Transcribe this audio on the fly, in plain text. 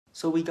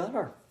So we got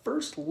our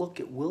first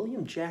look at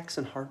William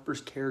Jackson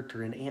Harper's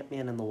character in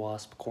Ant-Man and the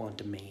Wasp: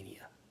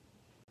 Quantumania.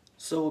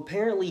 So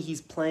apparently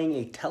he's playing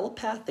a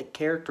telepathic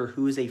character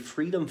who is a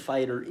freedom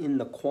fighter in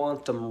the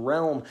quantum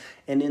realm,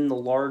 and in the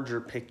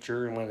larger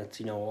picture, and when it's,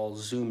 all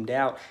zoomed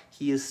out,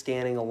 he is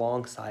standing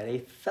alongside a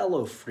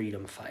fellow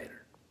freedom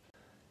fighter.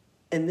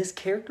 And this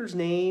character's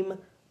name,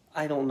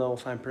 I don't know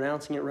if I'm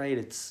pronouncing it right,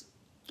 it's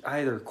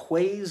either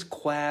Quaz,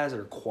 Quaz,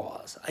 or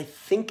Quaz. I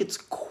think it's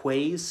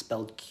Quaz,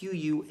 spelled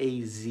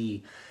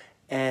Q-U-A-Z.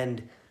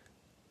 And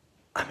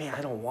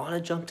I don't want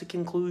to jump to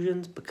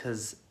conclusions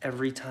because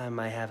every time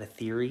I have a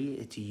theory,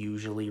 it's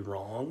usually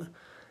wrong.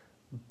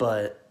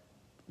 But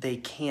they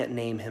can't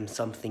name him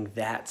something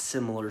that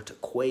similar to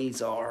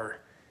Quasar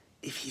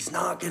if he's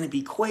not going to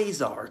be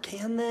Quasar,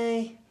 can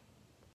they?